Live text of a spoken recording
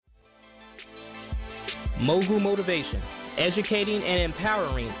Mogul Motivation, educating and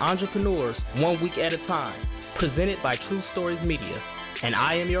empowering entrepreneurs 1 week at a time, presented by True Stories Media. And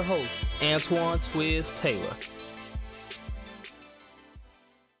I am your host, Antoine Twiz Taylor.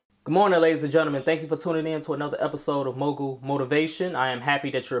 Good morning, ladies and gentlemen. Thank you for tuning in to another episode of Mogul Motivation. I am happy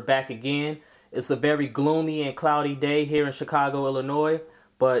that you're back again. It's a very gloomy and cloudy day here in Chicago, Illinois,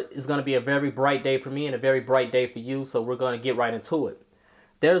 but it's going to be a very bright day for me and a very bright day for you, so we're going to get right into it.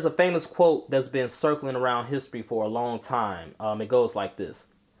 There's a famous quote that's been circling around history for a long time. It goes like this: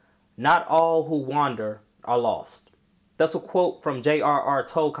 "Not all who wander are lost." That's a quote from J.R.R.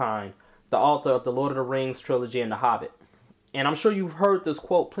 Tolkien, the author of the Lord of the Rings trilogy and The Hobbit. And I'm sure you've heard this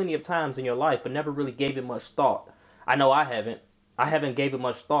quote plenty of times in your life, but never really gave it much thought. I know I haven't. I haven't gave it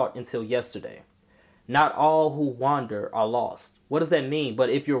much thought until yesterday. Not all who wander are lost. What does that mean? But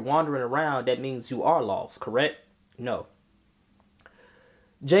if you're wandering around, that means you are lost, correct? No.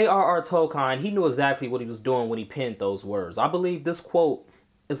 J.R.R. Tolkien, he knew exactly what he was doing when he penned those words. I believe this quote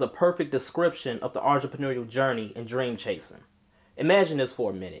is a perfect description of the entrepreneurial journey and dream chasing. Imagine this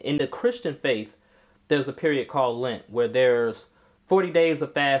for a minute. In the Christian faith, there's a period called Lent where there's 40 days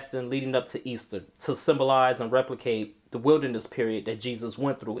of fasting leading up to Easter to symbolize and replicate the wilderness period that Jesus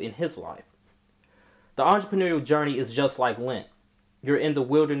went through in his life. The entrepreneurial journey is just like Lent. You're in the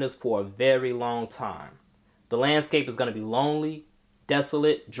wilderness for a very long time. The landscape is going to be lonely,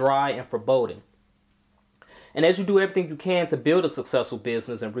 desolate, dry, and foreboding. And as you do everything you can to build a successful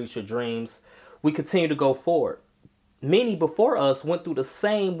business and reach your dreams, we continue to go forward. Many before us went through the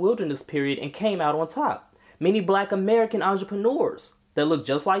same wilderness period and came out on top. Many Black American entrepreneurs that look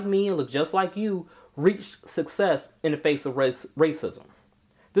just like me and look just like you reached success in the face of racism.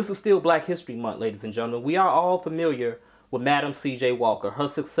 This is still Black History Month, ladies and gentlemen. We are all familiar with Madam C.J. Walker. Her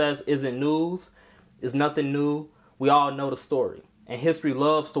success isn't news, is nothing new. We all know the story. And history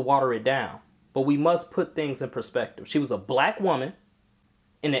loves to water it down. But we must put things in perspective. She was a Black woman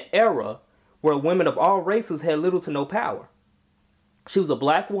in an era where women of all races had little to no power. She was a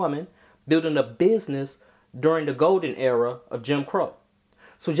Black woman building a business during the golden era of Jim Crow.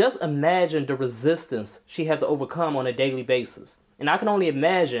 So just imagine the resistance she had to overcome on a daily basis. And I can only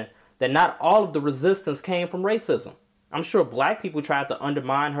imagine that not all of the resistance came from racism. I'm sure Black people tried to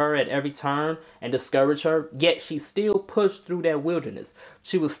undermine her at every turn and discourage her, yet she still pushed through that wilderness.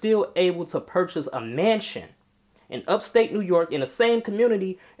 She was still able to purchase a mansion in upstate New York in the same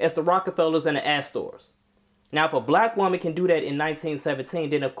community as the Rockefellers and the Astors. Now, if a Black woman can do that in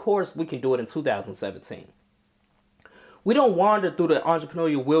 1917, then of course we can do it in 2017. We don't wander through the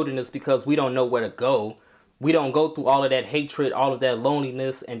entrepreneurial wilderness because we don't know where to go. We don't go through all of that hatred, all of that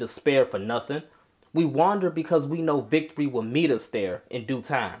loneliness and despair for nothing. We wander because we know victory will meet us there in due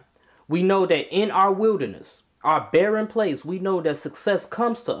time. We know that in our wilderness, our barren place, we know that success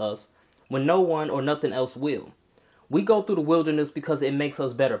comes to us when no one or nothing else will. We go through the wilderness because it makes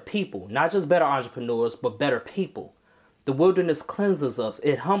us better people, not just better entrepreneurs, but better people. The wilderness cleanses us,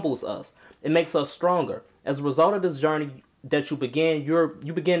 it humbles us, it makes us stronger. As a result of this journey that you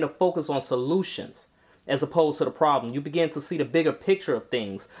begin to focus on solutions as opposed to the problem. You begin to see the bigger picture of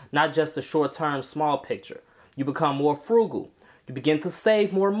things, not just the short-term small picture. You become more frugal. You begin to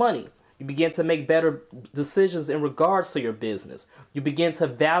save more money. You begin to make better decisions in regards to your business. You begin to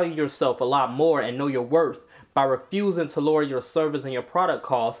value yourself a lot more and know your worth by refusing to lower your service and your product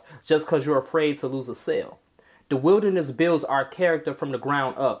costs just because you're afraid to lose a sale. The wilderness builds our character from the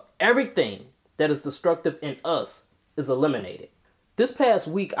ground up. Everything that is destructive in us is eliminated. This past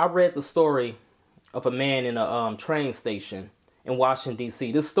week, I read the story of a man in a train station in Washington,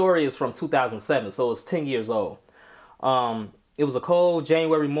 D.C. This story is from 2007, so it's 10 years old. It was a cold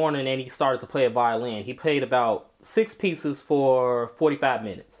January morning, and he started to play a violin. He played about 6 pieces for 45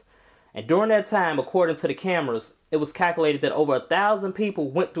 minutes. And during that time, according to the cameras, it was calculated that over 1,000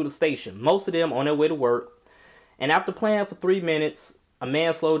 people went through the station, most of them on their way to work. And after playing for 3 minutes, a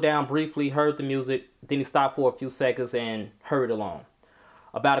man slowed down briefly, heard the music, then he stopped for a few seconds and hurried along.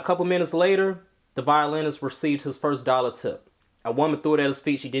 About a couple minutes later, the violinist received his first dollar tip. A woman threw it at his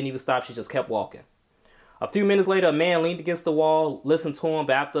feet. She didn't even stop. She just kept walking. A few minutes later, a man leaned against the wall, listened to him,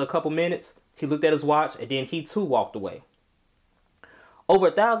 but after a couple minutes, he looked at his watch, and then he too walked away. Over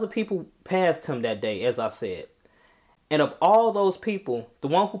 1,000 people passed him that day, as I said. And of all those people, the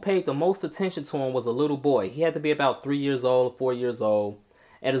one who paid the most attention to him was a little boy. He had to be about 3 years old, 4 years old.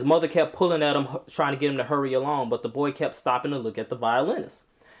 And his mother kept pulling at him, trying to get him to hurry along, but the boy kept stopping to look at the violinist.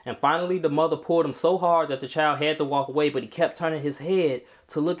 And finally, the mother pulled him so hard that the child had to walk away, but he kept turning his head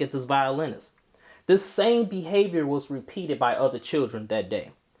to look at this violinist. This same behavior was repeated by other children that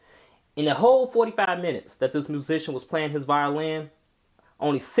day. In the whole 45 minutes that this musician was playing his violin,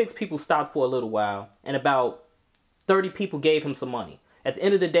 Only 6 people stopped for a little while, and about 30 people gave him some money. At the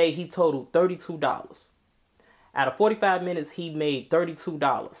end of the day, he totaled $32. Out of 45 minutes, he made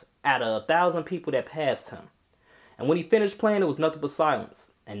 $32 out of 1,000 people that passed him. And when he finished playing, it was nothing but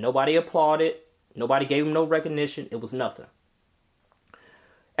silence. And nobody applauded. Nobody gave him no recognition. It was nothing.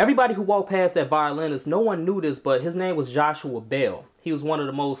 Everybody who walked past that violinist, no one knew this, but his name was Joshua Bell. He's one of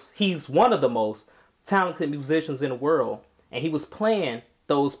the most talented musicians in the world. And he was playing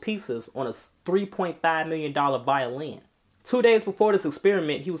those pieces on a $3.5 million violin. 2 days before this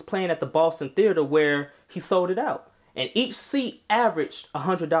experiment, he was playing at the Boston Theater where he sold it out. And each seat averaged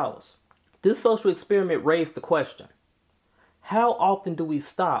 $100. This social experiment raised the question: how often do we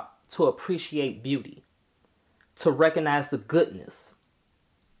stop to appreciate beauty, to recognize the goodness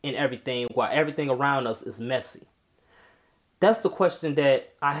in everything while everything around us is messy? That's the question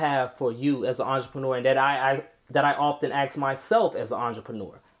that I have for you as an entrepreneur, and that I often ask myself as an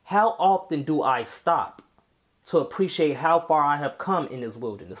entrepreneur. How often do I stop to appreciate how far I have come in this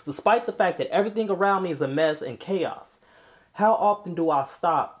wilderness? Despite the fact that everything around me is a mess and chaos, how often do I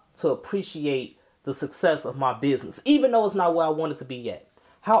stop to appreciate the success of my business, even though it's not where I want it to be yet?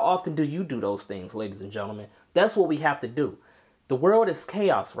 How often do you do those things, ladies and gentlemen? That's what we have to do. The world is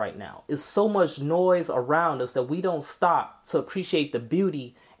chaos right now. It's so much noise around us that we don't stop to appreciate the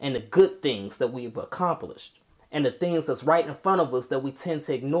beauty and the good things that we've accomplished, and the things that's right in front of us that we tend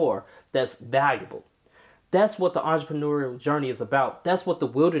to ignore that's valuable. That's what the entrepreneurial journey is about. That's what the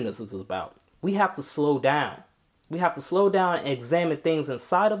wilderness is about. We have to slow down. We have to slow down and examine things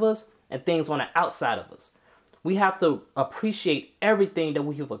inside of us and things on the outside of us. We have to appreciate everything that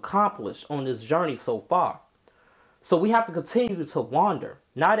we have accomplished on this journey so far. So we have to continue to wander,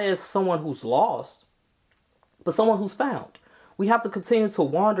 not as someone who's lost, but someone who's found. We have to continue to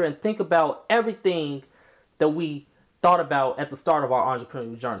wander and think about everything that we thought about at the start of our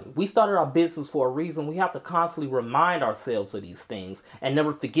entrepreneurial journey. We started our business for a reason. We have to constantly remind ourselves of these things and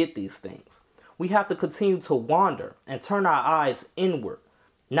never forget these things. We have to continue to wander and turn our eyes inward,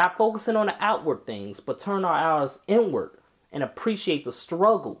 not focusing on the outward things, but turn our eyes inward and appreciate the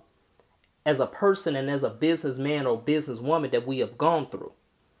struggle as a person and as a businessman or businesswoman that we have gone through.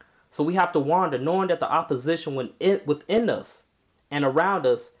 So we have to wander, knowing that the opposition within us and around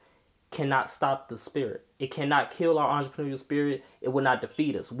us cannot stop the spirit. It cannot kill our entrepreneurial spirit. It will not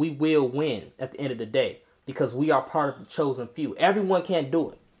defeat us. We will win at the end of the day because we are part of the chosen few. Everyone can't do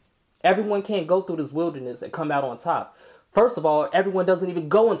it. Everyone can't go through this wilderness and come out on top. First of all, everyone doesn't even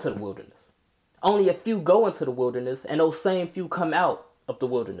go into the wilderness. Only a few go into the wilderness, and those same few come out of the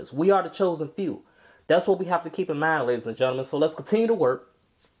wilderness. We are the chosen few. That's what we have to keep in mind, ladies and gentlemen. So let's continue to work.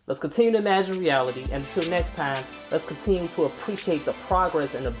 Let's continue to imagine reality. And until next time, let's continue to appreciate the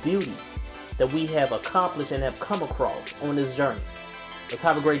progress and the beauty that we have accomplished and have come across on this journey. Let's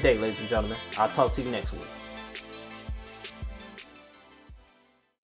have a great day, ladies and gentlemen. I'll talk to you next week.